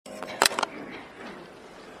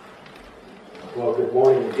Well, good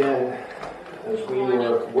morning again. As we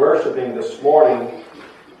were worshiping this morning,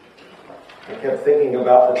 I kept thinking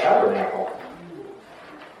about the tabernacle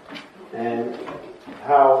and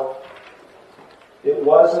how it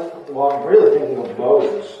wasn't, well, I'm really thinking of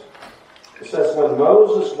Moses. It says when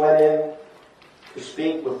Moses went in to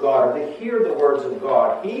speak with God, or to hear the words of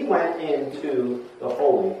God, he went into the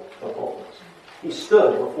Holy of Holies. He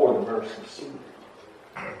stood before the mercy seat.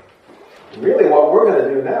 Really, what we're going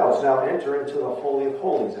to do now is now enter into the Holy of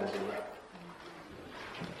Holies, as it were.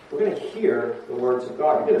 We're going to hear the words of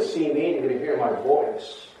God. You're going to see me, and you're going to hear my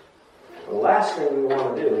voice. The last thing we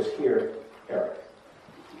want to do is hear Eric.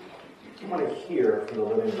 We want to hear from the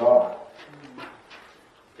living God.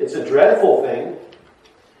 It's a dreadful thing,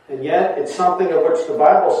 and yet it's something of which the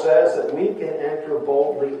Bible says that we can enter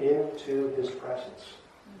boldly into His presence.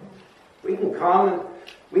 We can come and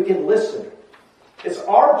we can listen. It's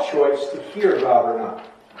our choice to hear God or not.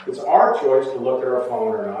 It's our choice to look at our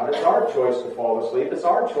phone or not. It's our choice to fall asleep. It's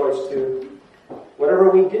our choice to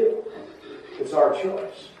whatever we do. It's our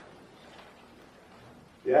choice.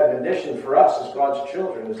 The admonition for us as God's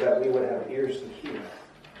children is that we would have ears to hear,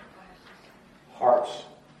 hearts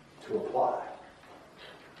to apply.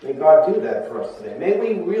 May God do that for us today. May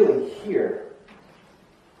we really hear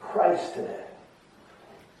Christ today.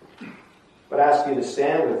 But I ask you to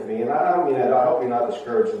stand with me, and I don't mean that, I hope you're not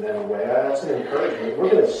discouraged in any way. That's an encouragement. We're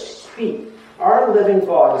going to speak. Our living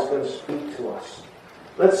God is going to speak to us.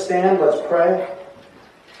 Let's stand, let's pray,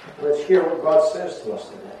 and let's hear what God says to us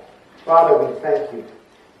today. Father, we thank you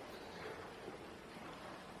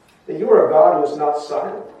that you are a God who is not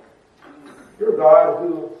silent. You're a God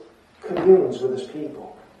who communes with His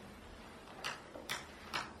people.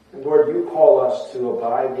 And Lord, you call us to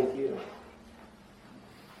abide with you.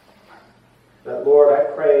 That, Lord, I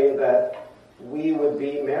pray that we would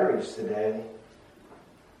be Marys today.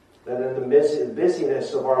 That in the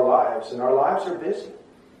busyness of our lives, and our lives are busy,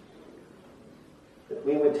 that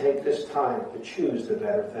we would take this time to choose the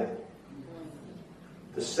better thing.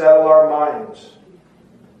 To settle our minds.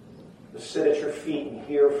 To sit at your feet and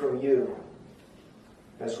hear from you.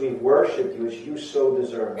 As we worship you as you so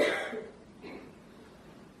deserve.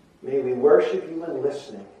 May we worship you in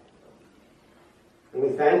listening. And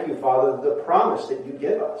we thank you, Father, that the promise that you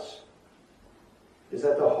give us is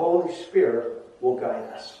that the Holy Spirit will guide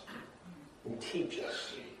us and teach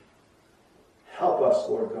us. Help us,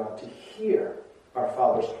 Lord God, to hear our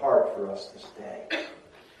Father's heart for us this day.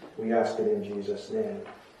 We ask it in Jesus' name.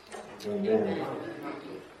 Amen.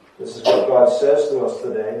 This is what God says to us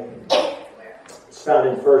today. It's found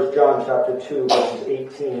in 1 John chapter 2, verses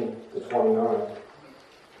 18 to 29.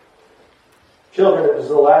 Children, it is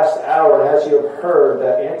the last hour, and as you have heard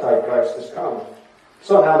that Antichrist has come.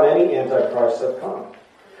 So now many Antichrists have come.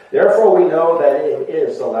 Therefore we know that it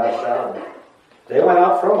is the last hour. They went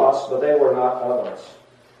out from us, but they were not of us.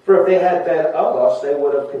 For if they had been of us, they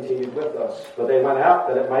would have continued with us. But they went out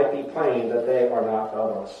that it might be plain that they are not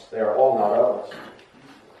of us. They are all not of us.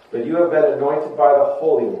 But you have been anointed by the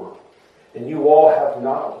Holy One, and you all have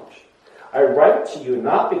knowledge. I write to you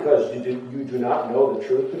not because you do not know the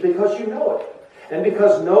truth, but because you know it. And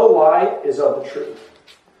because no lie is of the truth.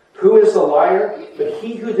 Who is the liar? But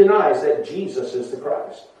he who denies that Jesus is the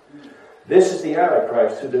Christ. This is the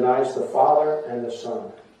Antichrist who denies the Father and the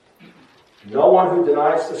Son. No one who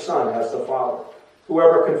denies the Son has the Father.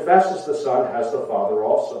 Whoever confesses the Son has the Father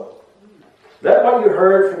also. Let what you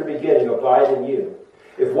heard from the beginning abide in you.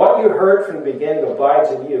 If what you heard from the beginning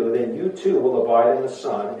abides in you, then you too will abide in the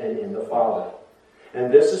Son and in the Father.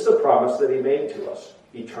 And this is the promise that He made to us,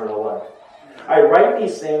 eternal life. I write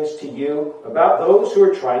these things to you about those who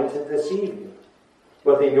are trying to deceive you.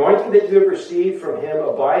 But the anointing that you have received from Him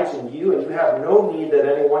abides in you, and you have no need that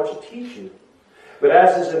anyone should teach you. But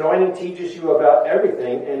as His anointing teaches you about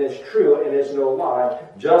everything, and is true and is no lie,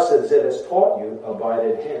 just as it has taught you, abide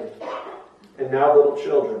in Him. And now, little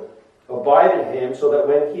children, abide in Him, so that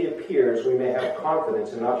when He appears, we may have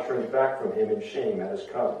confidence and not shrink back from Him in shame at His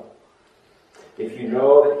coming. If you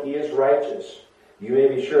know that He is righteous, you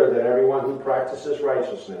may be sure that everyone who practices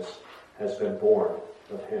righteousness has been born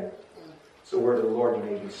of Him. It's the word of the Lord. You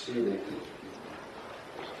may be seated.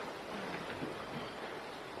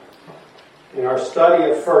 In our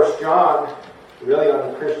study of 1 John, really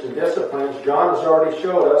on the Christian disciplines, John has already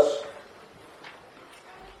showed us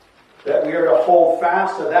that we are to hold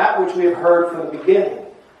fast to that which we have heard from the beginning.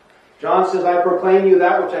 John says, I proclaim to you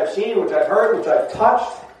that which I've seen, which I've heard, which I've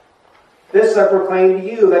touched. This I proclaim to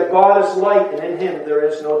you, that God is light, and in Him there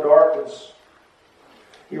is no darkness.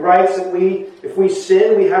 He writes that if we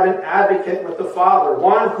sin, we have an advocate with the Father,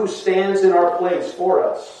 one who stands in our place for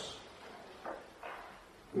us.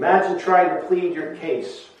 Imagine trying to plead your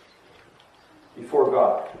case before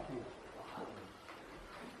God.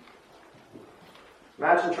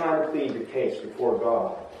 Imagine trying to plead your case before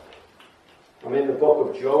God. I'm in the book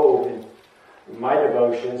of Job in my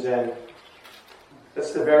devotions, and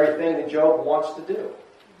that's the very thing that Job wants to do.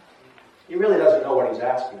 He really doesn't know what he's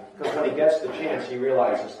asking, because when he gets the chance, he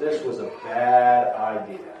realizes this was a bad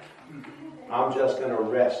idea. I'm just going to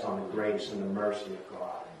rest on the grace and the mercy of God.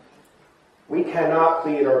 We cannot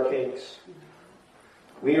plead our case.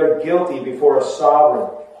 We are guilty before a sovereign,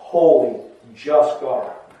 holy, just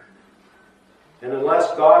God. And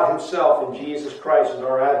unless God himself and Jesus Christ is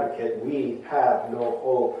our advocate, we have no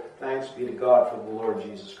hope. Thanks be to God for the Lord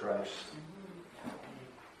Jesus Christ.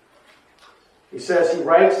 He says he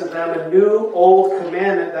writes to them a new old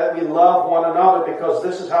commandment that we love one another, because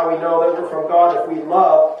this is how we know that we're from God, if we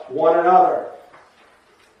love one another.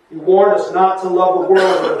 He warned us not to love the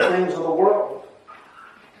world or the things of the world.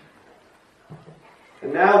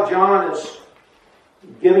 And now John is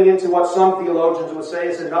giving into what some theologians would say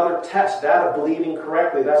is another test, that of believing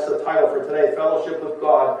correctly. That's the title for today, Fellowship with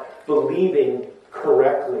God, Believing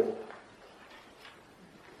Correctly.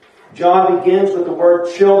 John begins with the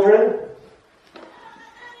word children,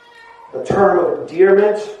 a term of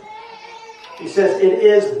endearment. He says it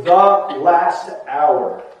is the last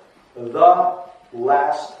hour. The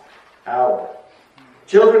last hour.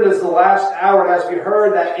 Children, is the last hour, and as we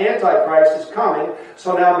heard, that Antichrist is coming,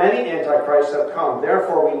 so now many Antichrists have come.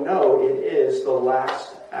 Therefore, we know it is the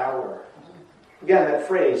last hour. Again, that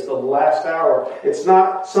phrase, the last hour. It's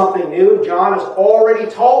not something new. John has already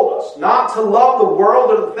told us not to love the world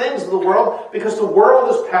or the things of the world, because the world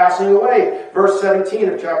is passing away. Verse 17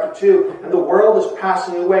 of chapter 2, and the world is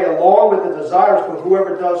passing away along with the desires, but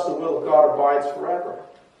whoever does the will of God abides forever.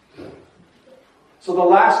 So the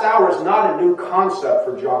last hour is not a new concept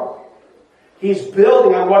for John. He's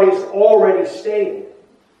building on what he's already stated.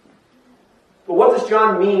 But what does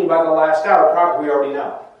John mean by the last hour? Probably we already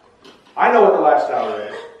know. I know what the last hour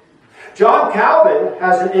is. John Calvin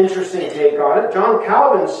has an interesting take on it. John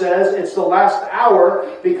Calvin says it's the last hour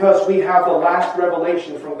because we have the last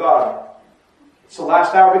revelation from God. It's the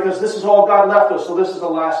last hour because this is all God left us, so this is the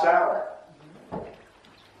last hour.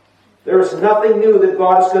 There is nothing new that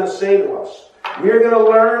God is going to say to us. We're going to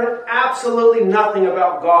learn absolutely nothing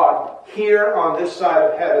about God here on this side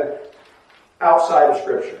of heaven outside of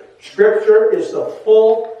Scripture. Scripture is the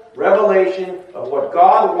full revelation of what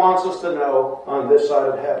God wants us to know on this side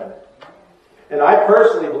of heaven. And I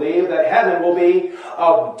personally believe that heaven will be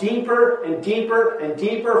of deeper and deeper and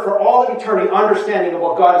deeper for all of eternity understanding of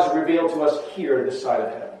what God has revealed to us here this side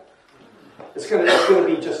of heaven. It's going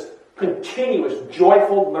to be just continuous,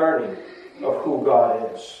 joyful learning of who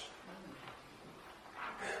God is.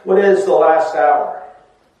 What is the last hour?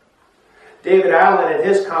 David Allen, in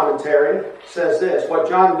his commentary, says this: what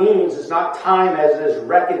John means is not time as it is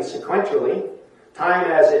reckoned sequentially, time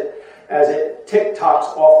as it tick-tocks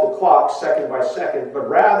off the clock second by second, but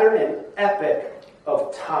rather an epoch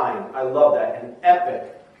of time. I love that, an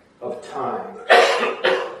epoch of time.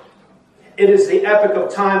 It is the epoch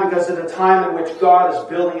of time because of the time in which God is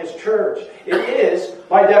building His church. It is,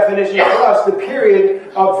 by definition for us, the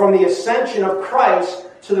period from the ascension of Christ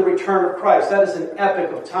to the return of Christ. That is an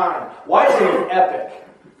epoch of time. Why is it an epoch?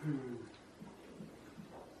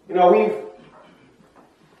 You know, we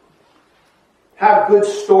have good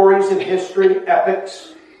stories in history,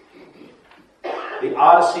 epics. The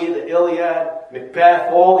Odyssey, the Iliad,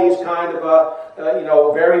 Macbeth, all these kind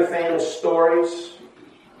of, very famous stories.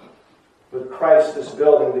 But Christ is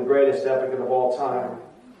building the greatest epic of all time.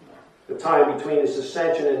 The time between His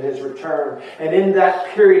ascension and His return. And in that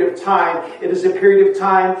period of time, it is a period of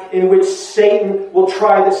time in which Satan will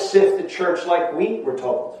try to sift the church like wheat, we're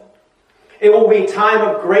told. It will be a time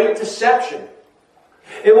of great deception.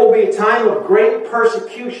 It will be a time of great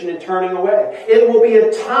persecution and turning away. It will be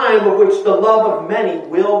a time of which the love of many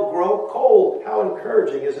will grow cold. How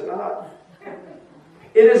encouraging, is it not?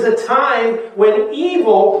 It is a time when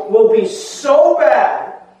evil will be so bad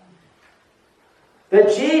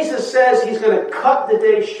that Jesus says He's going to cut the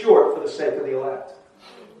day short for the sake of the elect.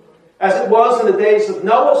 As it was in the days of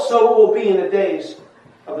Noah, so it will be in the days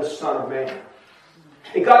of the Son of Man.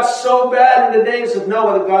 It got so bad in the days of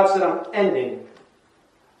Noah that God said, I'm ending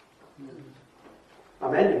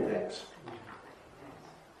things.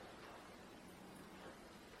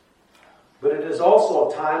 But it is also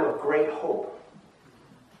a time of great hope.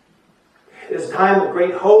 It is a time of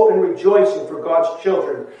great hope and rejoicing for God's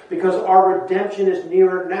children because our redemption is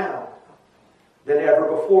nearer now than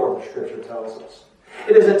ever before, the Scripture tells us.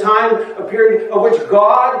 It is a time, a period of which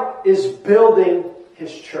God is building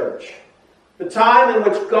His church. The time in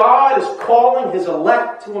which God is calling his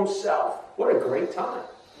elect to himself. What a great time.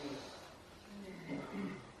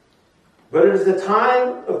 But it is a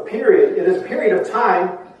period of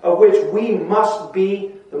time of which we must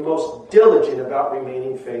be the most diligent about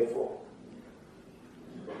remaining faithful.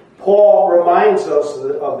 Paul reminds us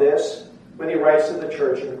of this when he writes to the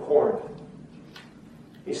church in Corinth.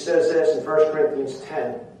 He says this in 1 Corinthians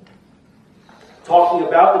 10, talking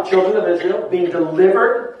about the children of Israel being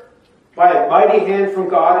delivered by a mighty hand from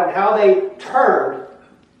God and how they turned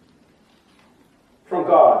from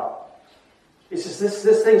God. He says,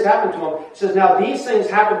 this thing's happened to them. He says, now these things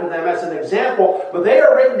happen to them as an example, but they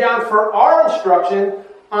are written down for our instruction,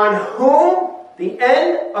 on whom the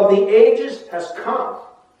end of the ages has come.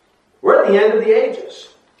 We're at the end of the ages.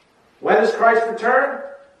 When does Christ return?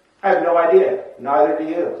 I have no idea. Neither do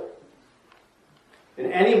you.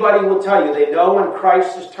 And anybody will tell you they know when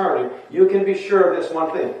Christ is turning. You can be sure of this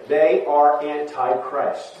one thing. They are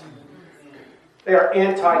anti-Christ. They are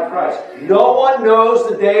anti-Christ. No one knows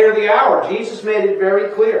the day or the hour. Jesus made it very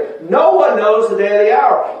clear. No one knows the day or the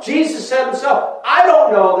hour. Jesus said himself, I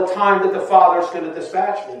don't know the time that the Father is going to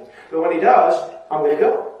dispatch me. But when he does, I'm going to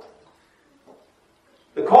go.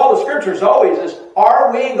 The call of Scripture always is,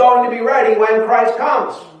 are we going to be ready when Christ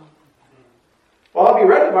comes? Well, I'll be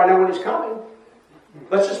ready by now when he's coming.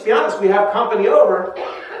 Let's just be honest. We have company over.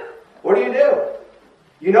 What do?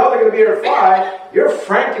 You know they're going to be here at 5. You're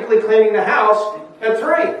frantically cleaning the house at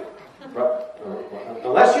 3.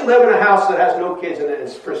 Unless you live in a house that has no kids and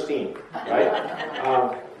it's pristine,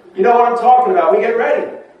 right? You know what I'm talking about. We get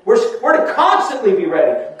ready. We're to constantly be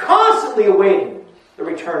ready, constantly awaiting the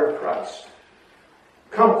return of Christ.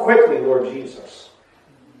 Come quickly, Lord Jesus.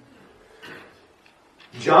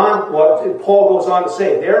 Paul goes on to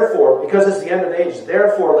say, therefore, because it's the end of the age,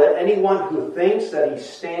 therefore let anyone who thinks that he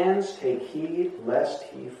stands take heed lest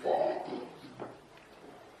he fall.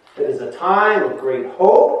 It is a time of great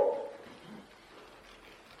hope,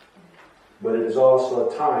 but it is also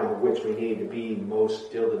a time in which we need to be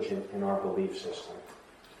most diligent in our belief system.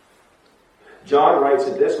 John writes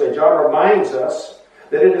it this way. John reminds us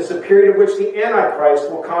that it is a period in which the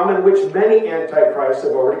Antichrist will come, and in which many Antichrists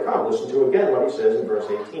have already come. Listen to again what he says in verse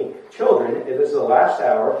 18. Children, it is the last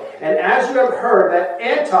hour, and as you have heard that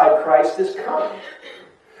Antichrist is coming,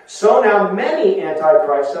 so now many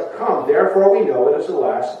Antichrists have come. Therefore we know it is the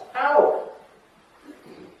last hour.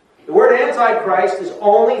 The word Antichrist is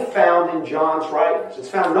only found in John's writings. It's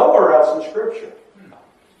found nowhere else in Scripture.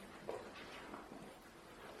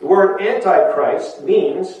 The word Antichrist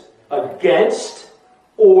means against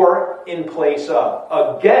or in place of.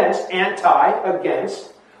 Against,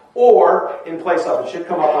 against, or in place of. It should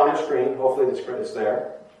come up on the screen. Hopefully the screen is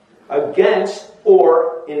there. Against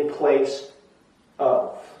or in place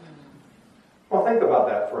of. Well, think about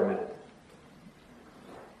that for a minute.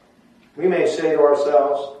 We may say to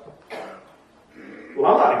ourselves, well,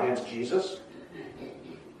 I'm not against Jesus.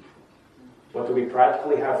 But do we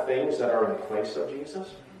practically have things that are in place of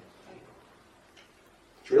Jesus?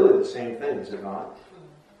 It's really the same thing, is it not?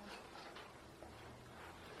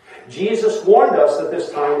 Jesus warned us that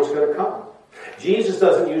this time was going to come. Jesus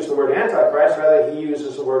doesn't use the word Antichrist, rather he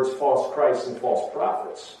uses the words false Christs and false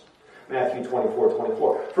prophets. Matthew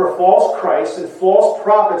 24:24. For false Christs and false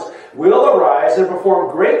prophets will arise and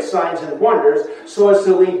perform great signs and wonders, so as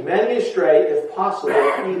to lead many astray, if possible,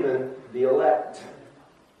 even the elect.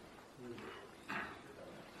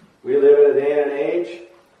 We live in a day and an age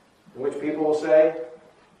in which people will say,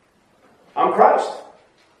 I'm Christ.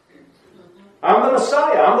 I'm the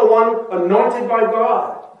Messiah. I'm the one anointed by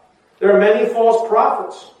God. There are many false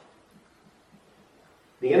prophets.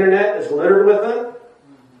 The internet is littered with them.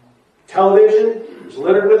 Television is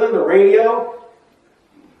littered with them. The radio.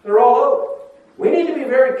 They're all over. We need to be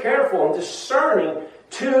very careful and discerning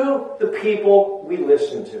to the people we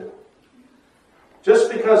listen to.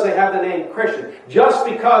 Just because they have the name Christian. Just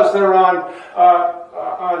because they're on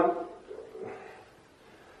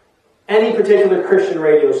any particular Christian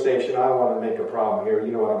radio station, I don't want to make a problem here,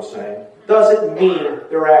 you know what I'm saying, doesn't mean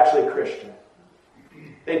they're actually Christian.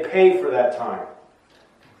 They pay for that time.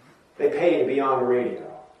 They pay to be on the radio.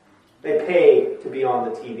 They pay to be on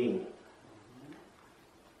the TV.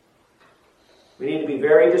 We need to be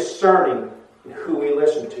very discerning in who we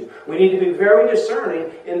listen to. We need to be very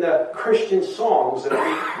discerning in the Christian songs that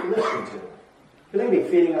we listen to. They may be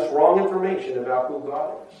feeding us wrong information about who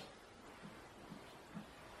God is.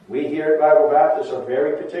 We here at Bible Baptist are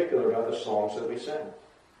very particular about the songs that we sing.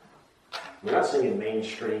 We're not singing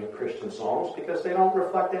mainstream Christian songs because they don't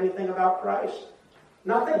reflect anything about Christ.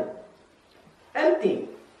 Nothing. Empty.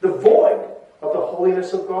 Devoid of the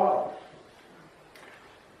holiness of God.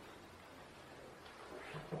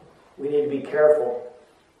 We need to be careful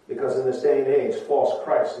because in this day and age, false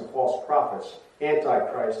Christs and false prophets,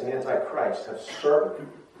 Antichrist and Antichrist have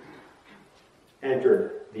certainly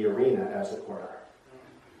entered the arena, as it were.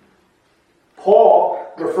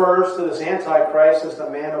 Paul refers to this Antichrist as the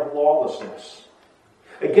man of lawlessness.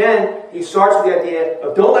 Again, he starts with the idea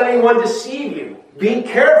of don't let anyone deceive you. Be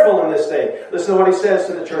careful in this day. Listen to what he says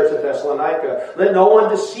to the church at Thessalonica. Let no one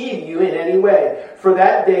deceive you in any way, for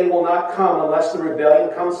that day will not come unless the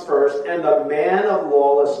rebellion comes first and the man of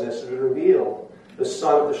lawlessness is revealed, the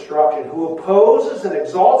son of destruction, who opposes and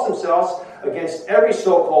exalts himself against every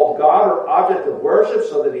so-called God or object of worship,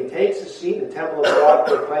 so that he takes his seat in the temple of God,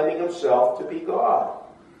 proclaiming himself to be God.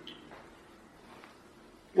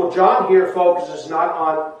 Well, John here focuses not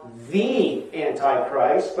on the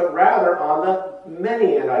Antichrist, but rather on the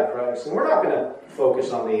many Antichrists. And we're not going to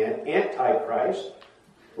focus on the Antichrist.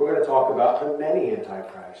 We're going to talk about the many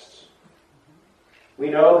Antichrists. We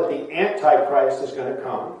know that the Antichrist is going to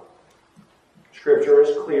come. Scripture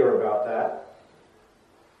is clear about that.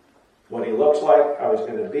 What he looks like, how he's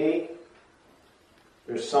going to be.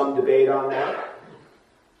 There's some debate on that.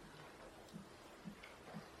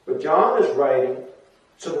 But John is writing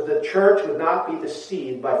so that the church would not be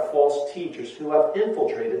deceived by false teachers who have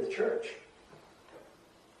infiltrated the church.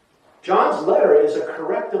 John's letter is a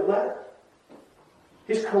corrective letter.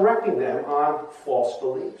 He's correcting them on false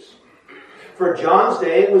beliefs. For John's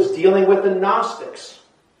day, it was dealing with the Gnostics.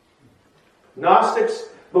 Gnostics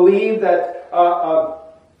believed that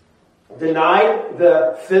denied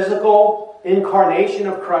the physical incarnation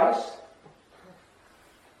of Christ.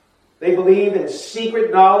 They believe in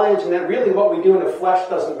secret knowledge and that really what we do in the flesh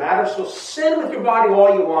doesn't matter. So sin with your body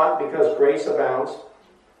all you want because grace abounds.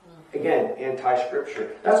 Again,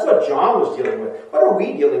 anti-scripture. That's what John was dealing with. What are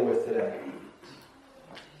we dealing with today?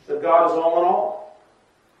 That God is all in all.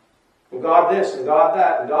 And God this and God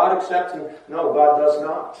that and God accepts and no, God does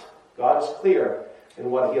not. God is clear in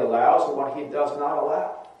what he allows and what he does not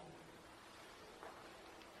allow.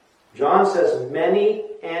 John says many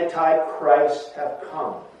antichrists have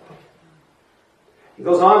come. He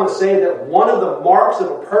goes on to say that one of the marks of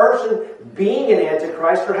a person being an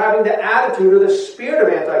antichrist or having the attitude or the spirit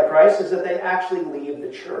of antichrist is that they actually leave the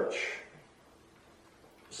church.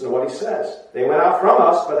 Listen to what he says. They went out from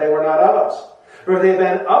us, but they were not of us. For if they had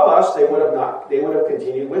been of us, they would have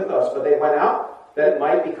continued with us. But they went out that it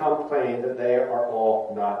might become plain that they are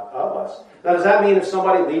all not of us. Now, does that mean if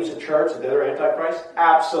somebody leaves a church that they're antichrist?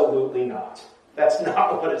 Absolutely not. That's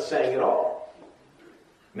not what it's saying at all.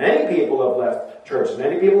 Many people have left churches.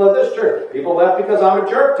 Many people left this church. People left because I'm a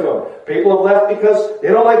jerk to them. People have left because they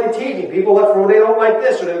don't like the teaching. People left because they don't like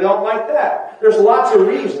this or they don't like that. There's lots of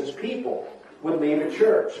reasons people would leave a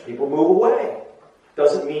church. People move away.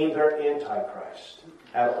 Doesn't mean they're antichrist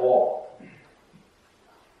at all.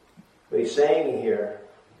 What he's saying here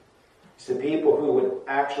is to people who would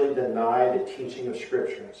actually deny the teaching of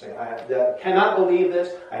Scripture and say, I cannot believe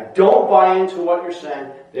this. I don't buy into what you're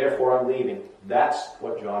saying. Therefore, I'm leaving. That's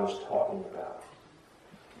what John is talking about.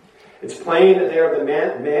 It's plain that they are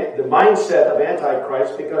the mindset of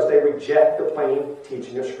Antichrist because they reject the plain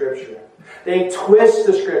teaching of Scripture. They twist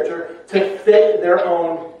the Scripture to fit their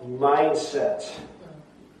own mindset.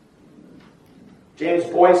 James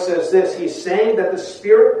Boyce says this. He's saying that the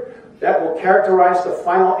spirit that will characterize the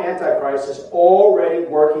final Antichrist is already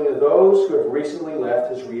working in those who have recently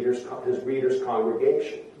left his readers'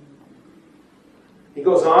 congregation. He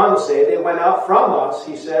goes on to say, they went out from us,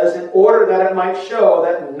 he says, in order that it might show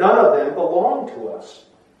that none of them belong to us.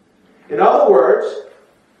 In other words,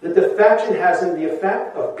 the defection has the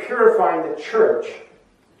effect of purifying the church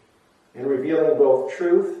and revealing both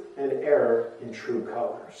truth and error in true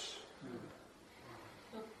colors.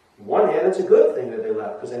 On one hand, it's a good thing that they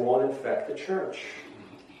left because they won't infect the church.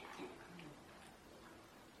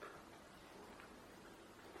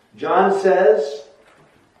 John says,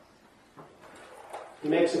 he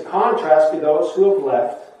makes a contrast to those who have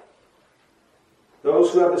left,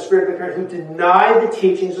 those who have the spirit of the Christ, who deny the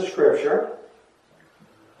teachings of Scripture,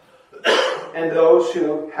 and those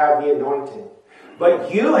who have the anointing.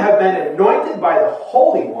 But you have been anointed by the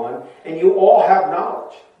Holy One, and you all have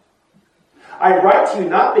knowledge. I write to you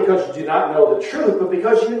not because you do not know the truth, but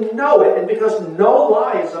because you know it, and because no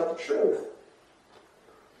lie is of the truth.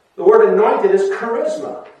 The word anointed is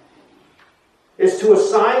charisma. It's to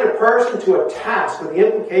assign a person to a task with the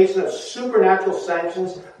implication of supernatural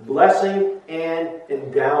sanctions, blessing, and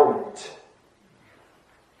endowment.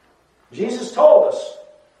 Jesus told us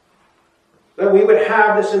that we would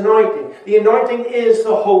have this anointing. The anointing is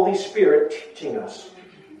the Holy Spirit teaching us.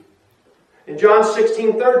 In John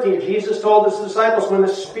 16:13, Jesus told his disciples, when the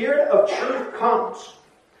Spirit of truth comes,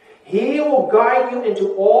 He will guide you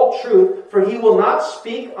into all truth, for he will not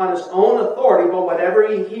speak on his own authority, but whatever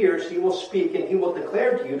he hears, he will speak, and he will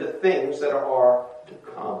declare to you the things that are to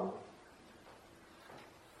come.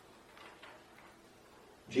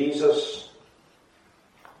 Jesus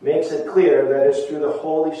makes it clear that it's through the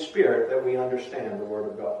Holy Spirit that we understand the Word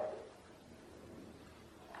of God.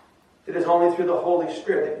 It is only through the Holy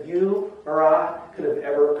Spirit that you or I could have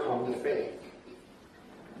ever come to faith.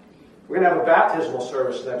 We're going to have a baptismal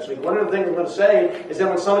service next week. One of the things I'm going to say is that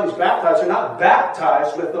when somebody's baptized, they're not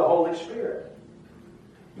baptized with the Holy Spirit.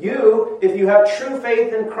 You, if you have true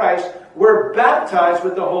faith in Christ, were baptized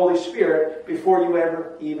with the Holy Spirit before you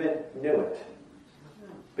ever even knew it.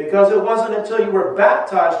 Because it wasn't until you were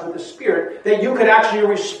baptized with the Spirit that you could actually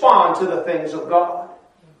respond to the things of God.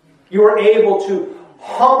 You were able to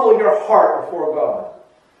humble your heart before God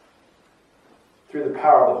through the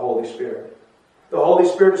power of the Holy Spirit. The Holy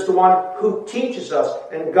Spirit is the one who teaches us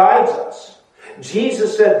and guides us.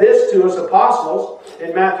 Jesus said this to his apostles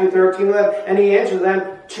in Matthew 13:11, and he answered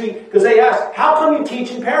them, because they asked, how come you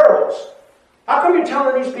teach in parables? How come you're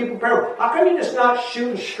telling these people parables? How come you're just not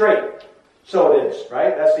shooting straight? So it is,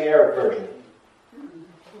 right? That's the Arab version.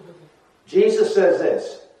 Jesus says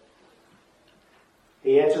this.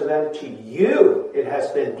 He answered them, to you it has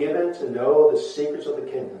been given to know the secrets of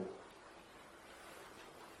the kingdom.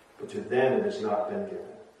 But to them it has not been given.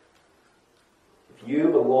 If you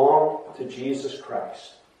belong to Jesus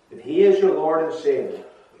Christ, if He is your Lord and Savior,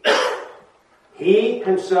 He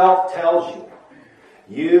Himself tells you,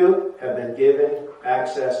 you have been given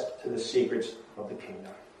access to the secrets of the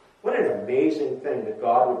kingdom. What an amazing thing that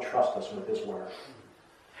God would trust us with His Word.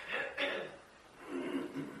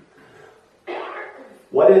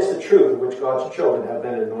 What is the truth which God's children have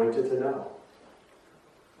been anointed to know?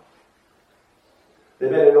 They've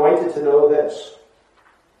been anointed to know this,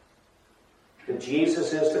 that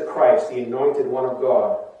Jesus is the Christ, the anointed one of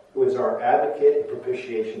God, who is our advocate and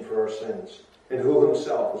propitiation for our sins, and who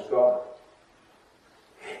Himself is God.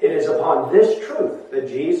 It is upon this truth that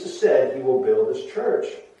Jesus said He will build His church.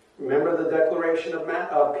 Remember the declaration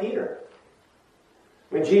of Peter.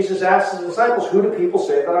 When Jesus asked His disciples, who do people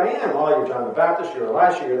say that I am? Oh, you're John the Baptist, you're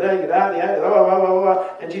Elisha, you're that, you're that, blah, blah, blah, blah.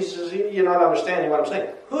 And Jesus says, you're not understanding what I'm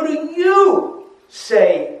saying. Who do you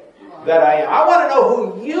say that I am? I want to know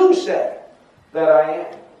who you say that I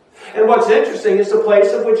am. And what's interesting is the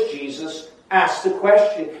place of which Jesus asked the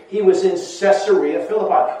question. He was in Caesarea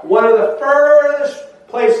Philippi, one of the furthest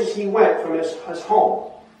places he went from his home.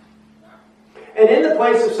 And in the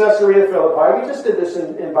place of Caesarea Philippi, we just did this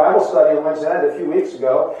in Bible study on Wednesday night a few weeks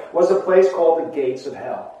ago, was a place called the Gates of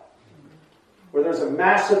Hell, where there's a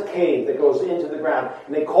massive cave that goes into the ground,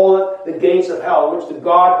 and they call it the Gates of Hell, in which the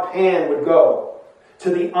god Pan would go to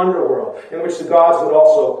the underworld, in which the gods would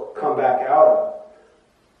also come back out of.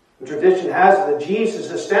 The tradition has it that Jesus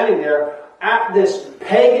is standing there at this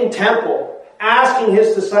pagan temple, asking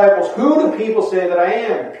His disciples, who do people say that I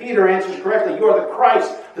am? Peter answers correctly, you are the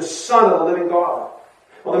Christ, the Son of the living God.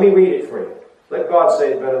 Well, let me read it for you. Let God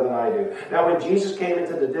say it better than I do. Now, when Jesus came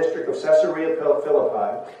into the district of Caesarea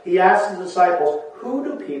Philippi, He asked His disciples, who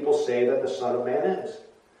do people say that the Son of Man is?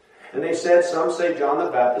 And they said, some say John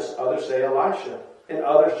the Baptist, others say Elisha, and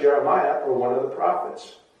others Jeremiah or one of the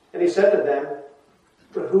prophets. And He said to them,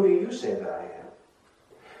 but who do you say that I am?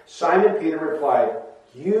 Simon Peter replied,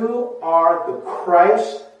 you are the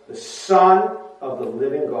Christ, the Son of the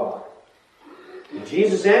living God. And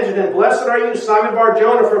Jesus answered them, blessed are you, Simon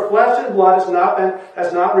Bar-Jonah, for flesh and blood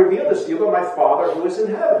has not revealed this to you, but my Father who is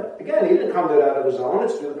in heaven. Again, He didn't come to that of His own.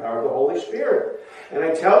 It's through the power of the Holy Spirit. And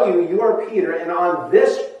I tell you, you are Peter, and on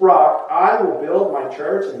this rock I will build my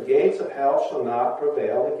church, and the gates of hell shall not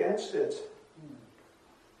prevail against it.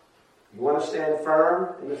 You want to stand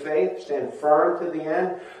firm in the faith? Stand firm to the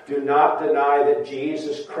end? Do not deny that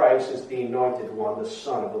Jesus Christ is the anointed one, the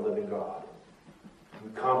Son of the living God.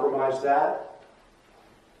 You compromise that?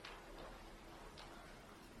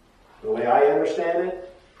 The way I understand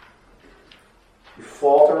it, you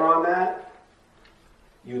falter on that,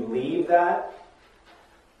 you leave that,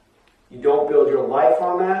 you don't build your life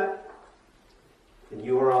on that, and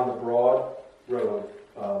you are on the broad road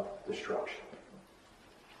of destruction.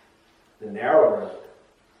 The narrow road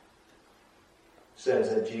says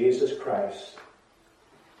that Jesus Christ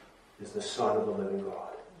is the Son of the living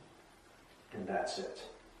God. And that's it.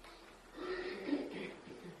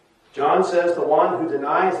 John says the one who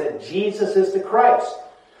denies that Jesus is the Christ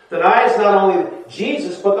denies not only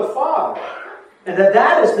Jesus but the Father. And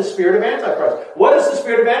that is the spirit of Antichrist. What is the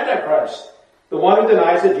spirit of Antichrist? The one who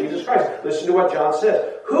denies that Jesus Christ. Listen to what John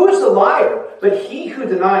says. Who is the liar? but he who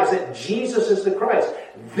denies that Jesus is the Christ.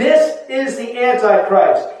 This is the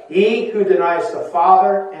Antichrist, he who denies the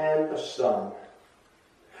Father and the Son.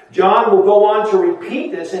 John will go on to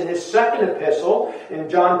repeat this in his second epistle, in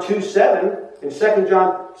John 2:7. In 2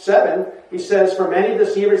 John 7, he says, "For many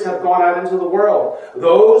deceivers have gone out into the world,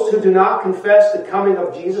 those who do not confess the coming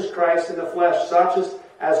of Jesus Christ in the flesh, such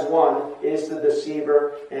as one is the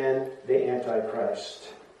deceiver and the Antichrist."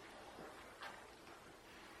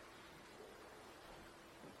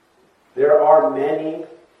 There are many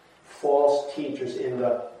false teachers in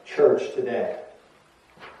the church today.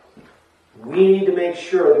 We need to make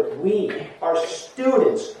sure that we are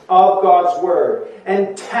students of God's Word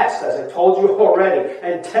and test, as I told you already,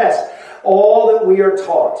 and test all that we are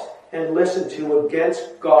taught and listen to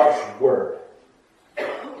against God's Word.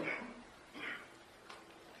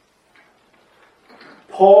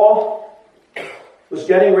 Paul was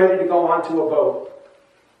getting ready to go onto a boat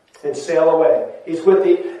and sail away. He's with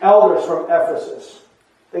the elders from Ephesus.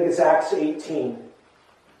 I think it's Acts 18.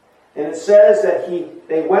 And it says that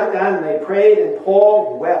they went down and they prayed, and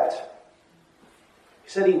Paul wept. He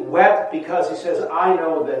said he wept because he says, "I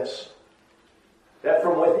know this, that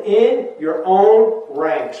from within your own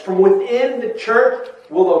ranks, from within the church,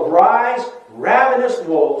 will arise ravenous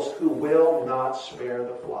wolves who will not spare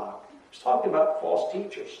the flock." He's talking about false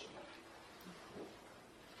teachers.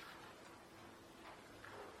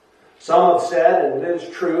 Some have said, and it is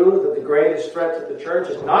true, that the greatest threat to the church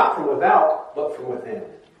is not from without, but from within.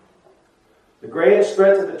 The greatest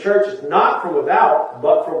threat to the church is not from without,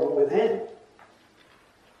 but from within.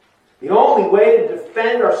 The only way to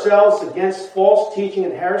defend ourselves against false teaching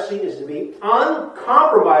and heresy is to be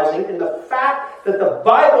uncompromising in the fact that the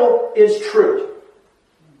Bible is true.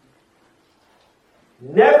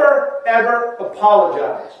 Never, ever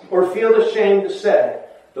apologize or feel ashamed to say,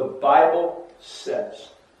 the Bible says.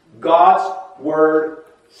 God's Word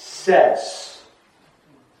says.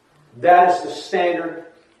 That is the standard,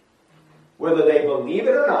 whether they believe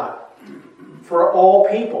it or not, for all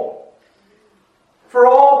people. For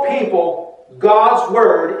all people, God's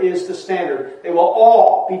Word is the standard. They will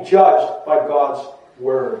all be judged by God's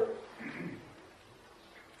Word.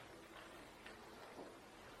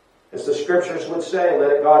 As the Scriptures would say,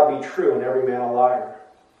 let God be true and every man a liar.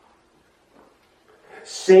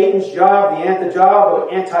 Satan's job, the job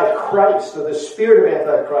of Antichrist, or the spirit of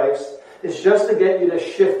Antichrist, is just to get you to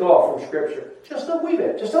shift off from Scripture. Just a wee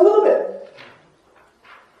bit, just a little bit.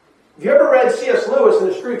 Have you ever read C.S. Lewis in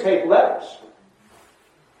the Screwtape Letters?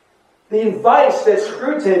 The advice that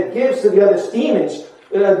Screwtape gives to the other demons,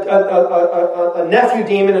 a nephew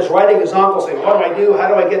demon is writing his uncle saying, "What do I do? How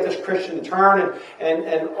do I get this Christian to turn?" And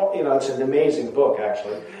you know, it's an amazing book,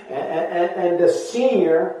 actually. And the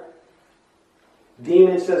senior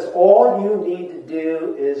demon says, all you need to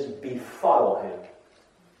do is befuddle him.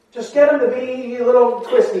 Just get him to be a little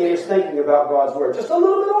twisty in his thinking about God's Word. Just a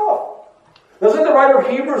little bit off. Doesn't the writer of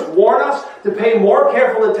Hebrews warn us to pay more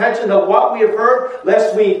careful attention to what we have heard,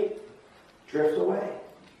 lest we drift away?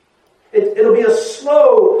 It'll be a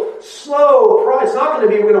slow process. It's not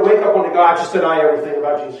going to be we're going to wake up one day and go, "I just deny everything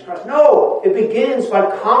about Jesus Christ." No, it begins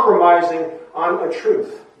by compromising on a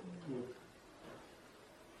truth.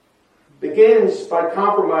 Begins by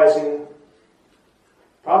compromising,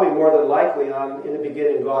 probably more than likely, on in the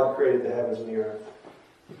beginning God created the heavens and the earth.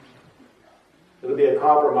 It'll be a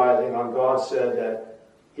compromising on God said that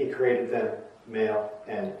He created them male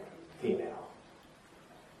and female.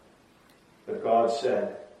 But God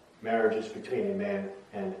said marriage is between a man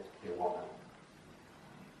and a woman.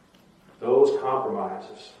 Those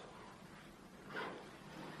compromises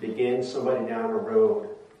begin somebody down a road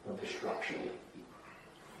of destruction.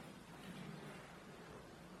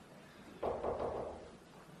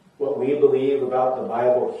 What we believe about the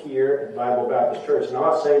Bible here at Bible Baptist Church. And I'm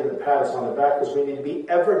not saying to pat us on the back, because we need to be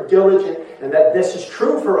ever diligent and that this is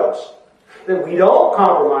true for us. That we don't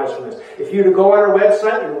compromise from this. If you were to go on our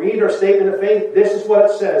website and read our statement of faith, this is what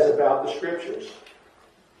it says about the Scriptures.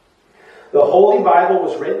 The Holy Bible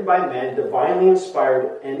was written by men, divinely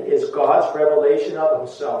inspired, and is God's revelation of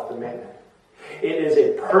Himself to man. It is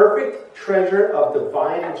a perfect treasure of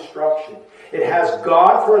divine instruction. It has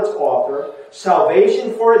God for its author,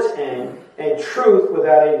 salvation for its end, and truth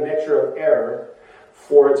without a mixture of error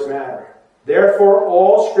for its matter. Therefore,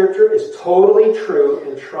 all Scripture is totally true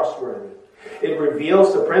and trustworthy. It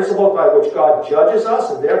reveals the principle by which God judges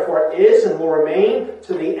us, and therefore is and will remain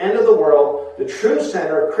to the end of the world the true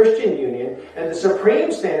center of Christian union and the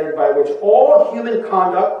supreme standard by which all human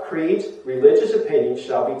conduct, creeds, religious opinions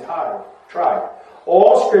shall be tried.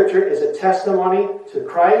 All Scripture is a testimony to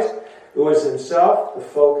Christ, who is Himself the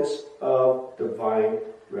focus of divine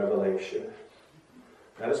revelation.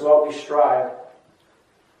 That is what we strive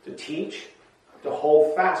to teach, to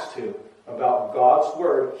hold fast to about God's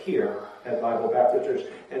Word here at Bible Baptist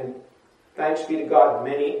Church. And thanks be to God,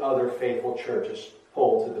 many other faithful churches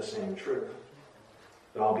hold to the same truth.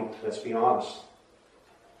 But let's be honest,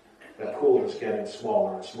 that pool is getting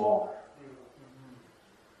smaller and smaller.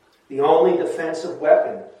 The only defensive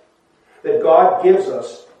weapon that God gives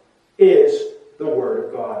us is the Word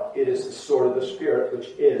of God. It is the sword of the Spirit, which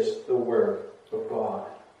is the Word of God.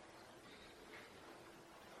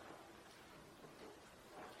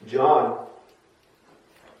 John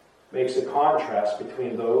makes a contrast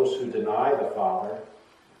between those who deny the Father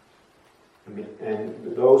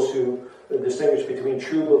and those who distinguish between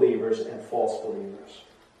true believers and false believers.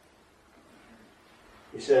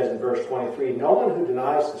 He says in verse 23, no one who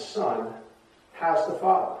denies the Son has the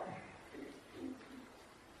Father.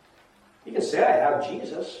 You can say, I have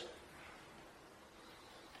Jesus.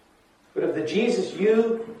 But if the Jesus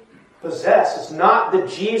you possess is not the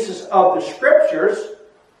Jesus of the Scriptures,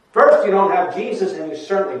 first, you don't have Jesus, and you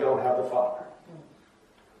certainly don't have the Father.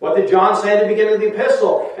 What did John say at the beginning of the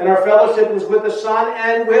epistle? And our fellowship was with the Son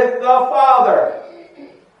and with the Father.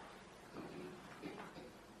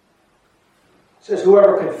 It says,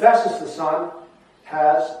 whoever confesses the Son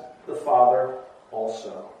has the Father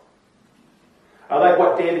also. I like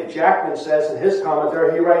what David Jackman says in his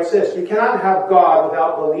commentary. He writes this, you cannot have God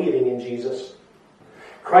without believing in Jesus.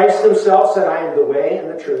 Christ himself said, I am the way and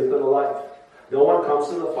the truth and the life. No one comes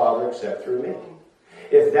to the Father except through me.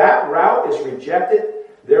 If that route is rejected,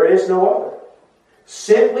 there is no other.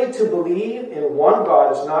 Simply to believe in one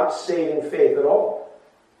God is not saving faith at all.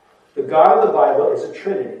 The God of the Bible is a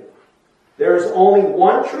Trinity. There is only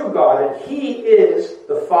one true God, and He is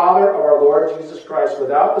the Father of our Lord Jesus Christ.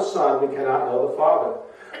 Without the Son, we cannot know the Father.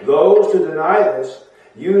 Those who deny this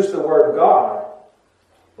use the word God,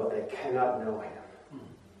 but they cannot know Him.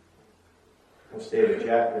 That's David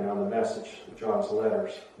Jackman on the message of John's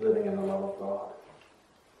letters, living in the love of God.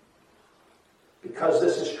 Because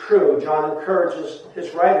this is true, John encourages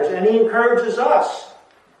his writers, and he encourages us.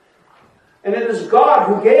 And it is God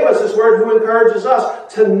who gave us His word, who encourages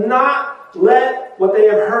us to not let what they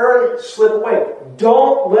have heard slip away.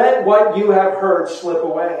 Don't let what you have heard slip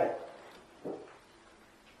away.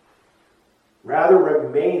 Rather,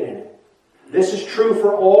 remain in it. This is true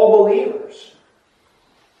for all believers.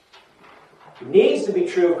 It needs to be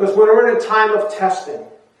true because when we're in a time of testing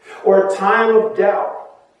or a time of doubt,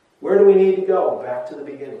 where do we need to go? Back to the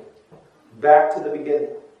beginning. Back to the beginning.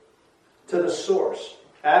 To the source.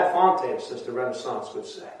 Ad fontes, as the Renaissance would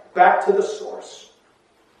say. Back to the source.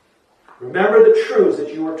 Remember the truths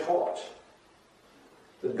that you were taught.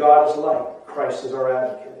 That God is light. Christ is our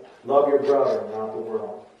advocate. Love your brother, not the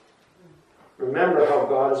world. Remember how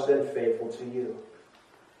God has been faithful to you.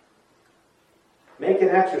 Make an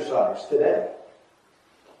exercise today.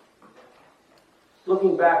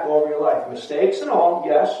 Looking back over your life. Mistakes and all,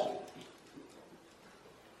 yes.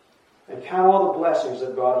 And count all the blessings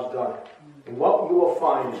that God has done. And what you will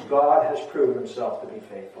find is God has proven Himself to be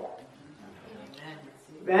faithful.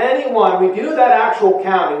 If anyone, we do that actual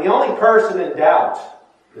counting, the only person in doubt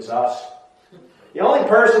is us. The only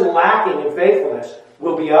person lacking in faithfulness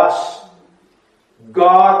will be us.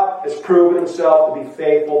 God has proven Himself to be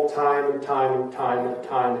faithful time and time and time and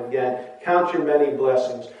time again. Count your many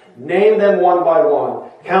blessings. Name them one by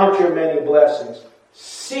one. Count your many blessings.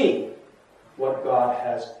 See what God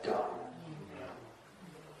has done.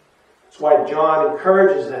 That's why John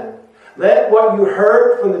encourages them. Let what you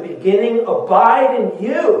heard from the beginning abide in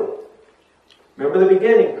you. Remember the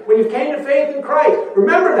beginning. When you came to faith in Christ,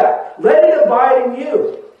 remember that. Let it abide in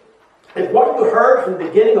you. If what you heard from the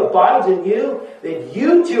beginning abides in you, then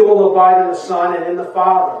you too will abide in the Son and in the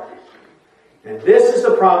Father. And this is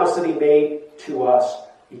the promise that He made to us,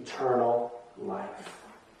 eternal life.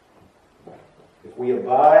 If we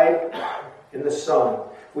abide in the Son,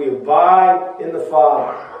 if we abide in the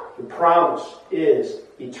Father, the promise is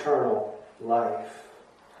eternal life.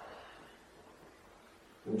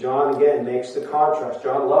 And John again makes the contrast.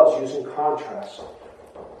 John loves using contrast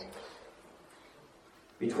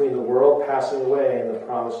between the world passing away and the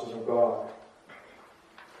promises of God.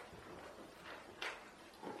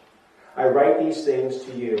 I write these things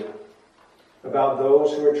to you about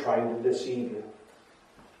those who are trying to deceive you.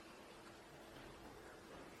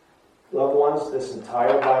 Loved ones, this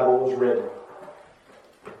entire Bible was written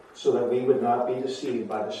so that we would not be deceived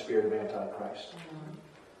by the spirit of Antichrist.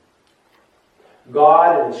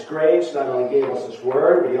 God, in His grace, not only gave us His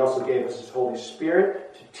Word, but He also gave us His Holy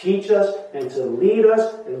Spirit to teach us and to lead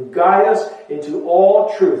us and guide us into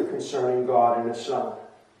all truth concerning God and His Son.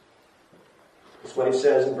 That's what He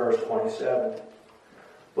says in verse 27.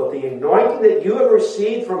 But the anointing that you have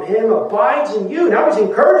received from him abides in you. Now he's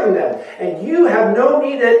encouraging them. And you have no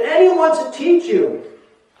need that anyone to teach you.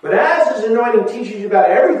 But as his anointing teaches you about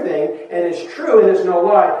everything, and is true and is no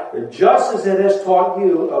lie, just as it has taught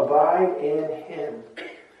you, abide in him.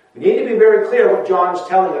 We need to be very clear what John is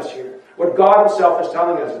telling us here. What God himself is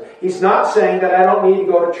telling us. He's not saying that I don't need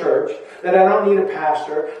to go to church, that I don't need a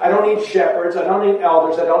pastor, I don't need shepherds, I don't need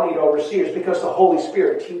elders, I don't need overseers, because the Holy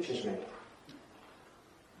Spirit teaches me.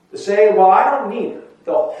 To say, well, I don't need it.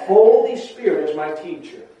 The Holy Spirit is my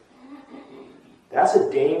teacher. That's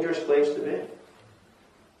a dangerous place to be.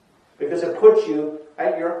 Because it puts you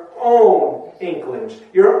at your own inklings,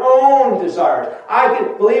 your own desires. I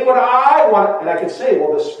can believe what I want, and I can say,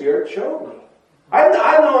 well, the Spirit showed me. I've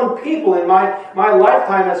known people in my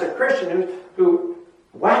lifetime as a Christian who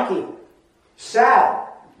wacky, sad,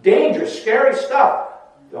 dangerous, scary stuff.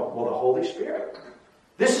 Well, the Holy Spirit.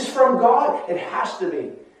 This is from God. It has to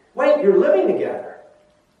be. Wait, you're living together.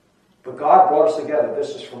 But God brought us together.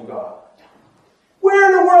 This is from God.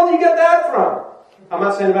 Where in the world do you get that from? I'm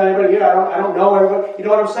not saying about anybody here. I don't know everybody. You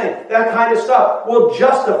know what I'm saying? That kind of stuff will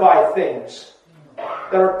justify things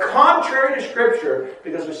that are contrary to Scripture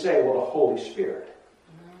because we say, well, the Holy Spirit.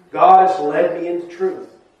 God has led me into truth.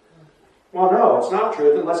 Well, no, it's not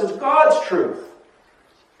truth unless it's God's truth.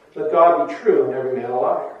 Let God be true and every man a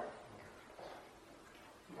liar.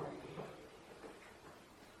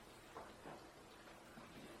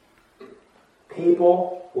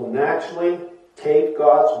 People will naturally take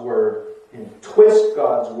God's word and twist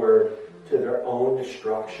God's word to their own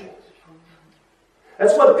destruction.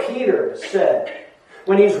 That's what Peter said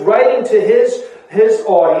when he's writing to his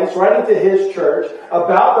audience, writing to his church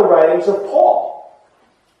about the writings of Paul.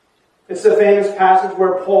 It's the famous passage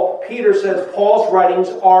where Peter says Paul's writings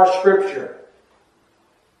are Scripture.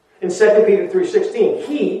 In 2 Peter 3:16,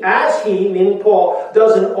 he, meaning Paul,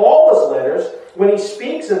 does in all his letters, when he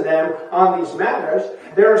speaks in them on these matters,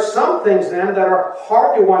 there are some things in them that are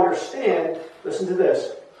hard to understand, listen to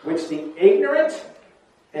this, which the ignorant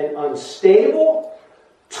and unstable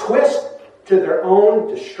twist to their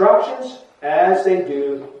own destructions as they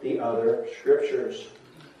do the other Scriptures.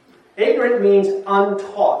 Ignorant means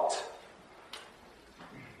untaught.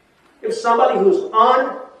 If somebody who's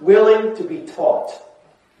unwilling to be taught.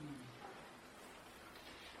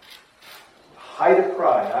 Height of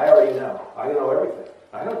pride. I already know. I know everything.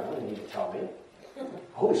 I don't really need to tell me. The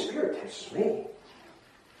Holy Spirit teaches me.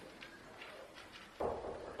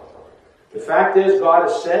 The fact is, God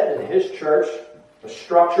has set in His church a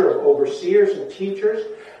structure of overseers and teachers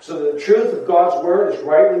so that the truth of God's Word is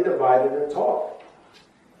rightly divided and taught.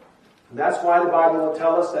 And that's why the Bible will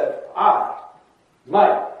tell us that I,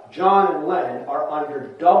 Mike, John, and Len are under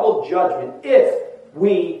double judgment if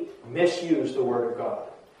we misuse the Word of God.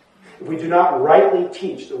 If we do not rightly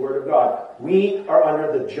teach the Word of God, we are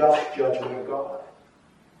under the just judgment of God.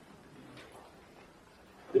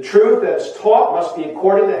 The truth that is taught must be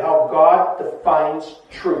according to how God defines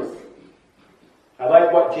truth. I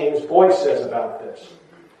like what James Boyce says about this.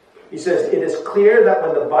 He says, it is clear that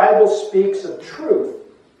when the Bible speaks of truth,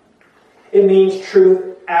 it means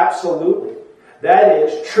truth absolutely. That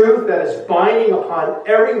is, truth that is binding upon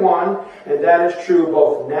everyone, and that is true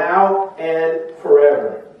both now and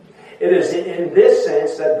forever. It is in this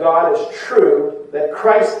sense that God is true, that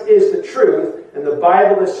Christ is the truth, and the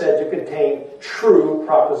Bible is said to contain true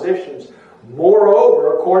propositions.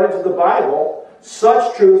 Moreover, according to the Bible,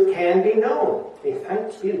 such truth can be known. Hey,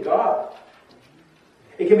 thanks be to God.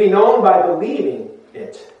 It can be known by believing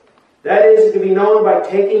it. That is, it can be known by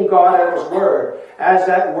taking God at His Word, as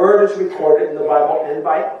that Word is recorded in the Bible, and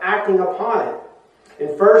by acting upon it. In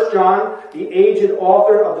 1 John, the aged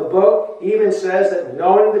author of the book even says that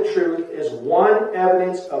knowing the truth is one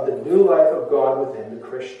evidence of the new life of God within the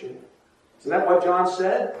Christian. Isn't that what John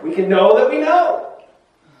said? We can know that we know.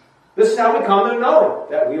 This is how we come to know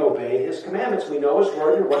Him, that we obey His commandments. We know His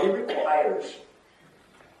Word and what He requires.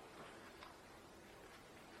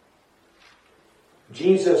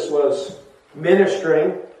 Jesus was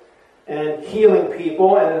ministering and healing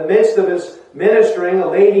people, and in the midst of His ministering, a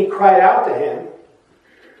lady cried out to Him.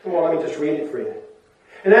 Well, let me just read it for you.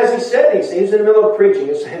 And as he said these things, he was in the middle of preaching,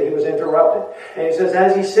 and he was interrupted. And he says,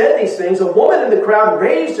 as he said these things, a woman in the crowd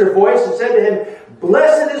raised her voice and said to him,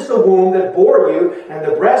 blessed is the womb that bore you, and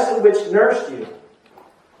the breast which nursed you.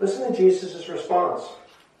 Listen to Jesus' response.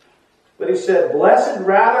 But he said, blessed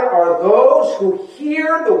rather are those who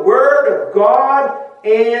hear the word of God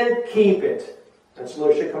and keep it. And so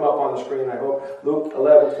it should come up on the screen, I hope. Luke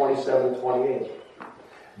 11, 27 and 28.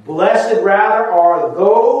 Blessed rather are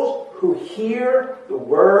those who hear the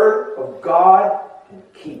word of God and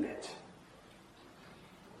keep it.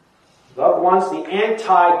 Loved ones, the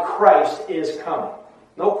Antichrist is coming.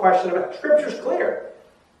 No question about it. Scripture's clear.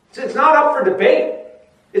 It's not up for debate.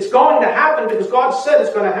 It's going to happen because God said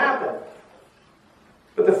it's going to happen.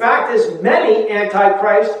 But the fact is, many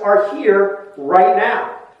Antichrists are here right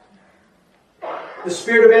now. The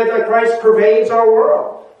spirit of Antichrist pervades our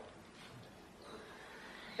world.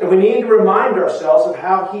 And we need to remind ourselves of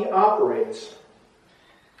how he operates.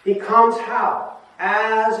 He comes how?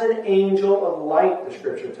 As an angel of light, the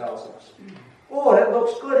Scripture tells us. Oh, that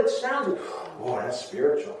looks good. It sounds good. Oh, that's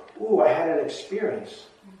spiritual. Oh, I had an experience.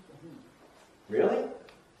 Really?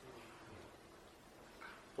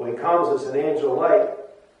 Well, he comes as an angel of light,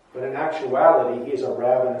 but in actuality, he's a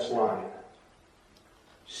ravenous lion,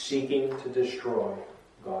 seeking to destroy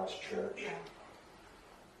God's church.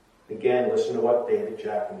 Again, listen to what David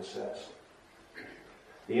Jackman says.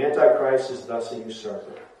 The Antichrist is thus a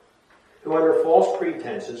usurper, who under false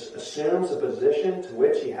pretenses assumes a position to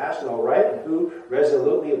which he has no right, and who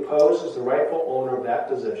resolutely opposes the rightful owner of that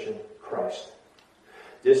position, Christ.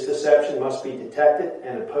 This deception must be detected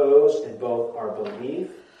and opposed in both our belief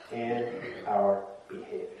and our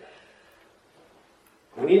behavior.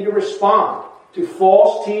 We need to respond to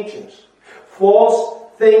false teachings,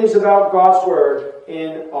 false things about God's Word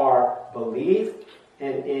in our belief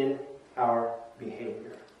and in our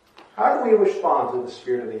behavior. How do we respond to the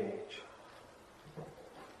spirit of the age?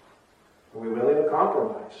 Are we willing to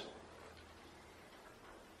compromise?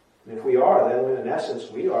 And if we are, then in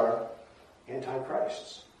essence, we are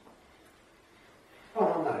antichrists. Oh,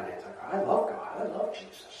 no, I'm not an antichrist. I love God. I love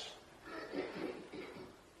Jesus.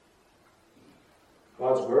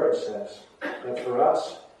 God's Word says that for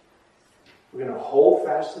us, we're going to hold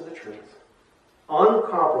fast to the truth,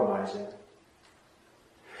 uncompromising.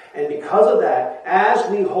 And because of that, as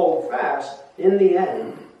we hold fast, in the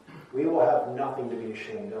end, we will have nothing to be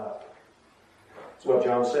ashamed of. That's what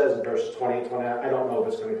John says in verses 20 and 29. I don't know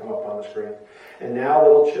if it's going to come up on the screen. And now,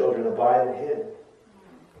 little children, abide in him,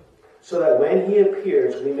 so that when he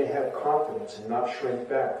appears, we may have confidence and not shrink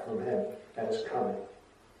back from him at his coming.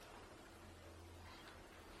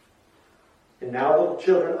 And now, little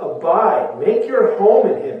children, abide. Make your home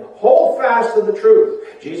in him. Hold fast to the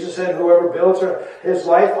truth. Jesus said, whoever builds his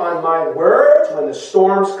life on my words, when the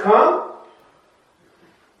storms come,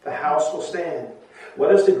 the house will stand.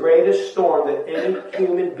 What is the greatest storm that any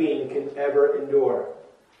human being can ever endure?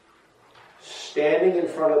 Standing in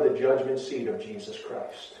front of the judgment seat of Jesus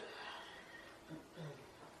Christ.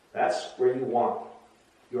 That's where you want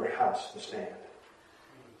your house to stand.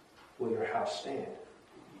 Will your house stand?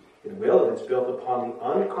 It will if it's built upon the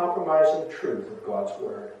uncompromising truth of God's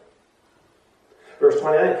Word. Verse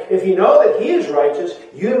 29, if you know that he is righteous,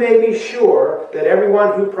 you may be sure that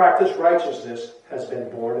everyone who practices righteousness has been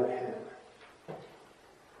born of him.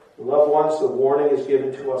 Loved ones, the warning is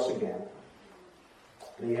given to us again.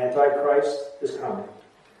 The Antichrist is coming.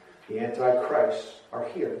 The Antichrists are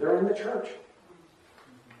here. They're in the church.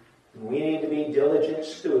 And we need to be diligent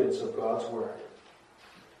students of God's Word,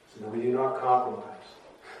 so that we do not compromise.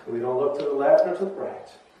 We don't look to the left or to the right.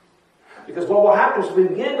 Because what will happen is we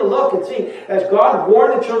begin to look and see, as God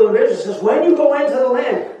warned the children of Israel, says, when you go into the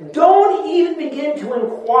land, don't even begin to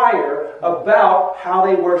inquire about how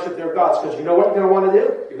they worship their gods. Because you know what you're going to want to do?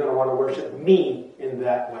 You're going to want to worship me in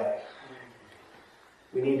that way.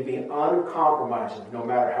 We need to be uncompromising, no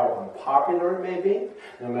matter how unpopular it may be,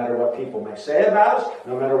 no matter what people may say about us,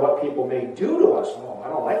 no matter what people may do to us. Oh, I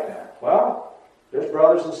don't like that. Well, there's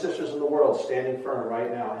brothers and sisters in the world standing firm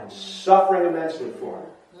right now and suffering immensely for it.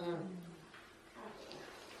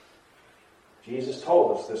 Jesus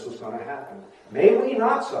told us this was going to happen. May we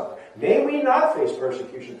not suffer. May we not face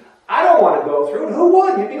persecution. I don't want to go through it. Who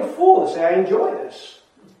would? You'd be a fool to say, I enjoy this.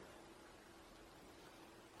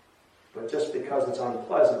 But just because it's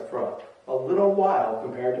unpleasant for a little while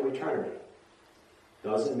compared to eternity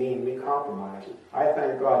doesn't mean we compromise. I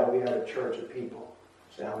thank God that we have a church of people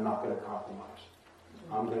who say, I'm not going to compromise.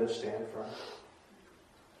 I'm going to stand firm.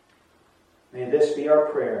 May this be our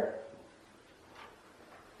prayer.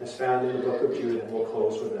 It's found in the book of Jude, and we'll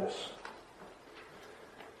close with this.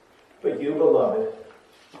 But you, beloved,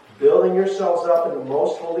 building yourselves up in the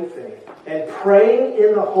most holy faith and praying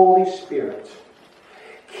in the Holy Spirit,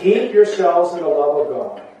 keep yourselves in the love of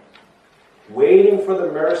God, waiting for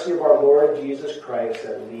the mercy of our Lord Jesus Christ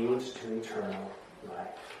that leads to eternal life.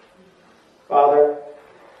 Father,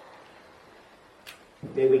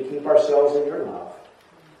 may we keep ourselves in your love.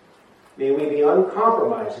 May we be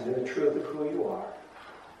uncompromising in the truth of who you are.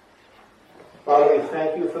 Father, we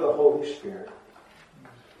thank you for the Holy Spirit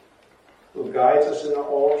who guides us into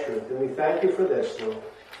all truth. And we thank you for this, Lord,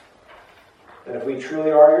 that if we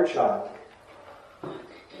truly are your child,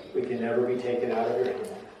 We can never be taken out of your hand.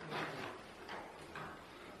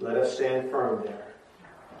 Let us stand firm there.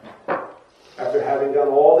 After having done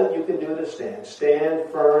all that you can do to stand, stand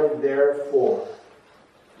firm therefore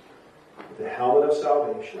with the helmet of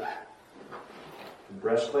salvation, the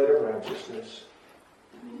breastplate of righteousness,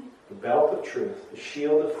 the belt of truth, the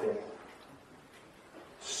shield of faith,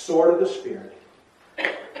 sword of the Spirit,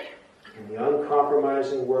 and the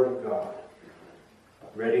uncompromising Word of God,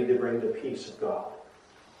 ready to bring the peace of God.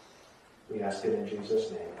 We ask it in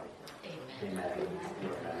Jesus' name. Amen.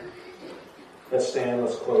 Amen. Let's stand,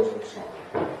 let's close with a song.